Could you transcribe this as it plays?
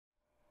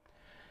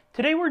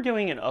Today we're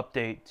doing an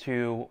update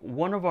to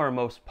one of our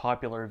most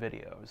popular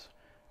videos.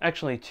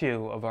 Actually,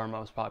 two of our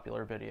most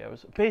popular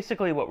videos.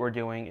 Basically what we're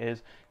doing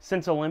is,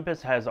 since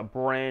Olympus has a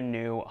brand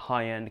new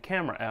high-end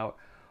camera out,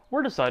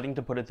 we're deciding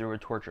to put it through a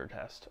torture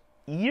test.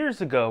 Years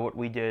ago what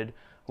we did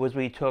was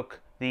we took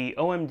the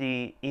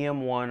OMD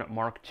EM1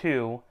 Mark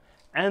II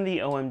and the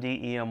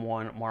OMD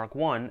EM1 Mark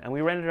I and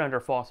we ran it under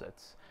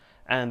faucets.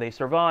 And they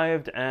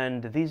survived,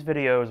 and these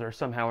videos are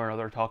somehow or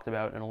another talked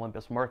about in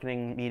Olympus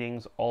marketing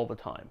meetings all the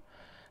time.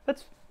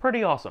 That's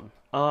pretty awesome.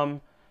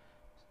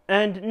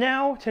 And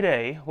now,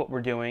 today, what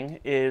we're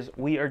doing is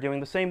we are doing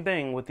the same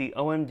thing with the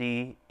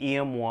OMD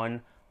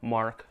EM1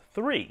 Mark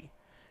III.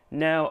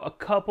 Now, a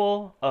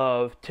couple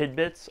of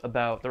tidbits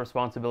about the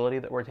responsibility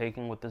that we're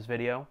taking with this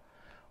video.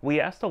 We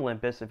asked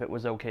Olympus if it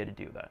was okay to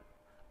do that.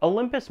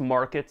 Olympus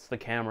markets the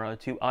camera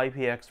to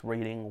IPX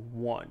rating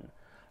 1.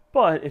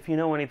 But if you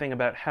know anything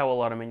about how a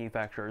lot of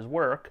manufacturers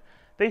work,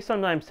 they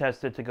sometimes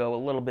test it to go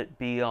a little bit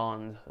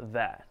beyond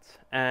that.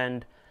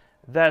 And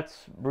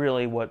that's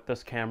really what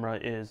this camera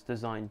is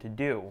designed to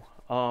do.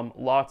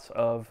 Lots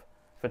of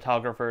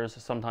photographers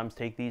sometimes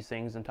take these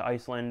things into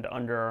Iceland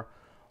under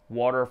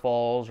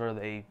waterfalls, or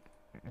they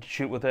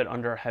shoot with it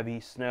under heavy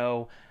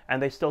snow, and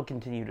they still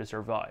continue to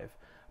survive.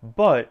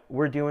 But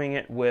we're doing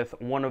it with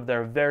one of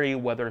their very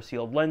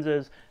weather-sealed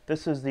lenses.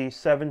 This is the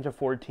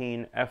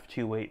 7-14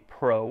 f2.8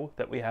 Pro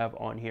that we have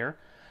on here.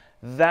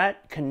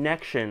 That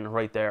connection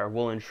right there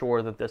will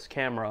ensure that this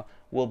camera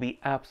will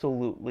be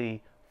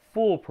absolutely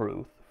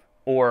foolproof,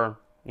 or,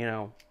 you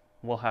know,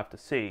 we'll have to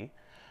see,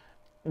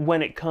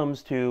 when it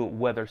comes to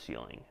weather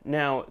sealing.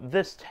 Now,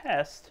 this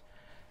test,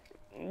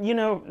 you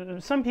know,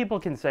 some people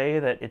can say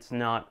that it's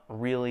not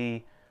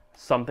really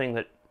something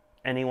that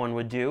anyone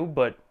would do,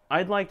 but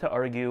I'd like to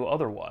argue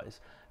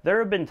otherwise. There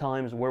have been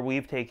times where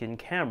we've taken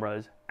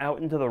cameras out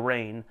into the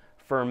rain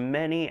for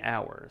many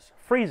hours.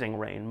 Freezing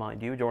rain,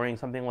 mind you, during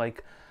something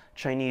like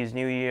Chinese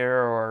New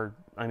Year, or,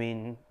 I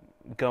mean,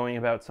 going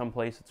about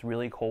someplace that's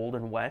really cold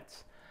and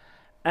wet.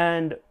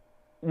 And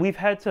we've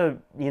had to,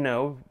 you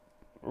know,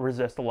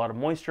 resist a lot of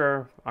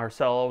moisture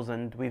ourselves,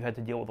 and we've had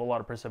to deal with a lot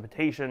of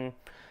precipitation,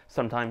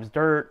 sometimes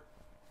dirt,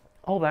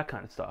 all that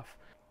kind of stuff.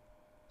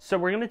 So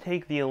we're going to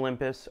take the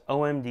Olympus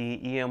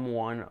OMD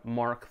EM1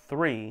 Mark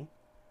III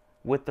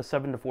with the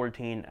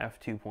 7-14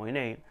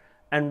 f2.8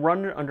 and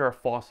run it under a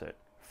faucet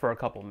for a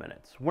couple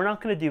minutes. We're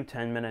not going to do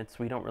 10 minutes.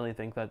 We don't really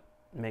think that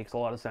makes a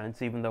lot of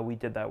sense, even though we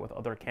did that with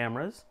other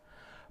cameras.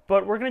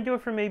 But we're going to do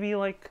it for maybe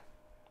like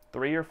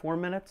 3 or 4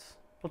 minutes.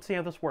 Let's see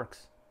how this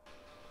works.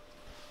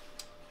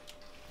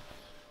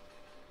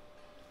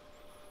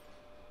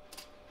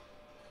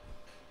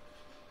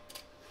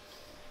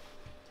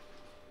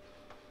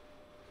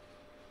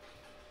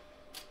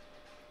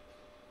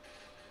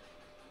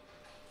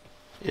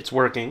 It's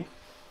working.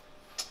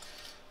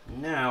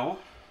 Now,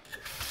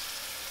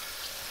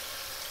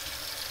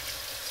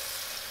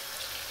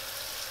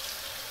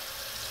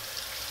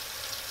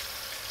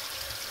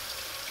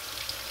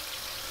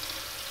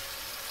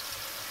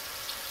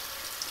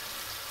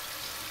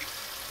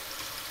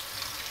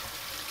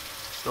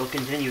 still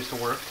continues to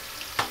work.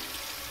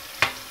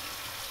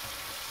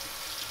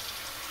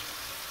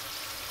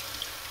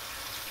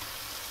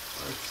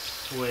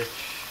 Let's switch.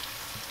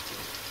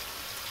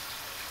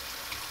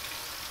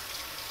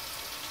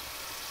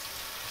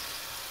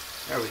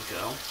 There we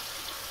go.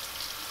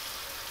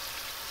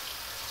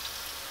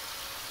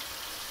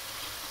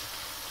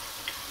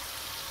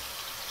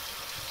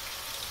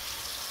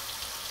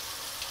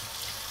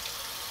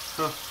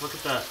 Huh, look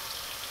at that.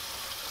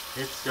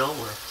 It still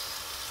works.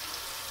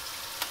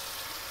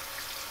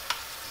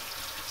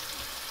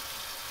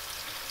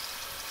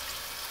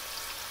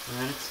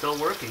 And it's still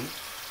working.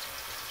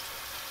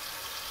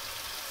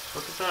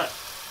 Look at that.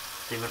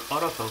 It's even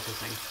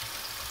auto-focusing.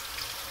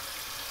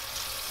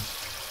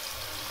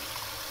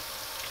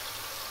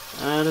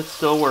 And it's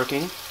still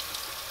working.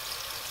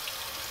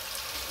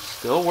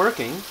 Still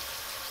working.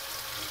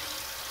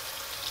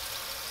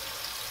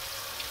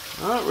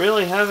 Not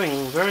really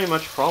having very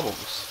much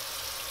problems.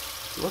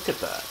 Look at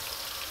that.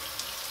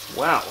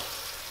 Wow.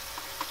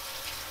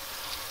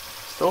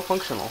 Still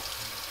functional.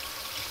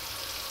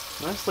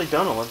 Nicely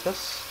done,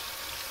 Olympus.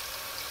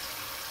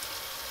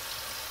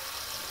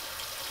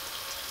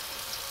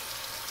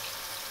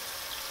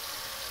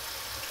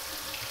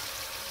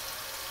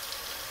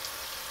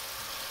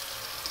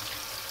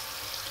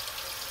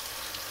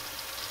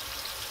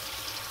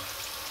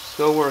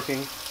 Still working.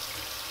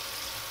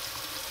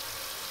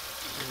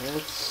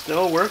 It's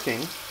still working.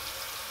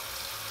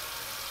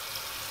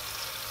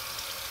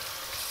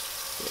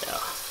 Yeah.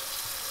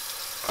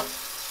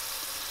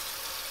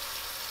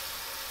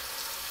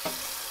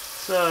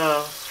 So,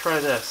 let's try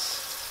this.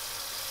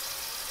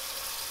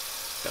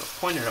 Gotta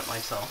point it at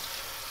myself.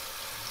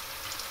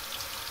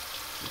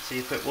 Let's see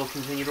if it will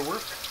continue to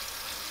work.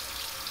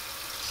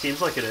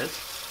 Seems like it is.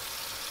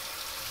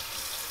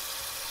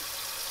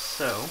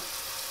 So,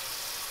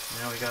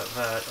 now we got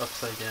that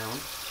upside down.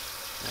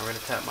 Now we're going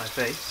to tap my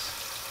face.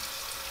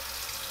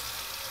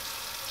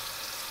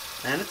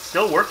 And it's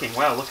still working.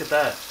 Wow, look at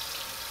that.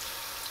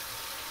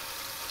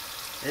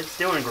 It's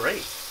doing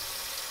great.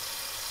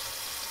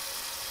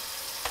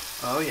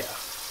 Oh yeah.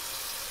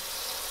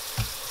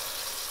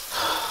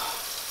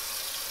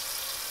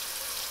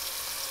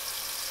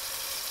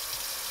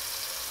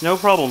 No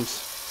problems.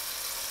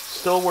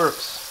 Still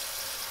works.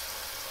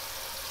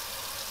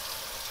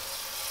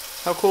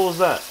 How cool is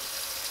that?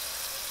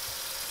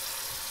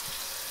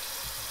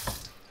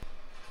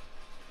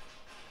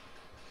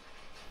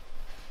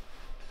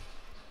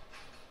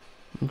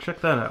 And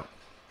check that out.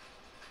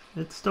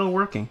 It's still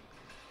working.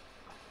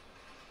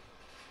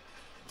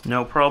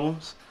 No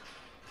problems.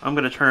 I'm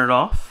going to turn it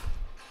off.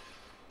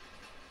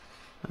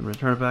 I'm going to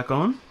turn it back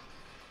on.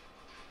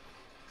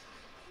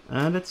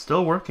 And it's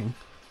still working.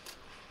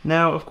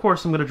 Now, of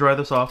course, I'm going to dry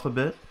this off a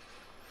bit.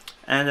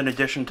 And in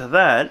addition to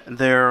that,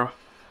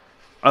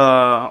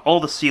 all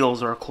the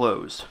seals are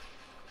closed.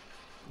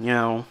 You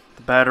know,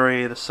 the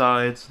battery, the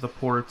sides, the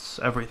ports,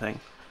 everything.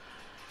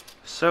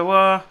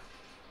 So,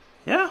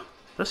 yeah,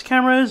 this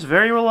camera is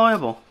very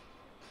reliable.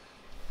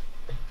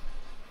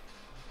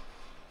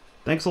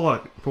 Thanks a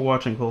lot for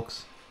watching,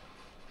 folks.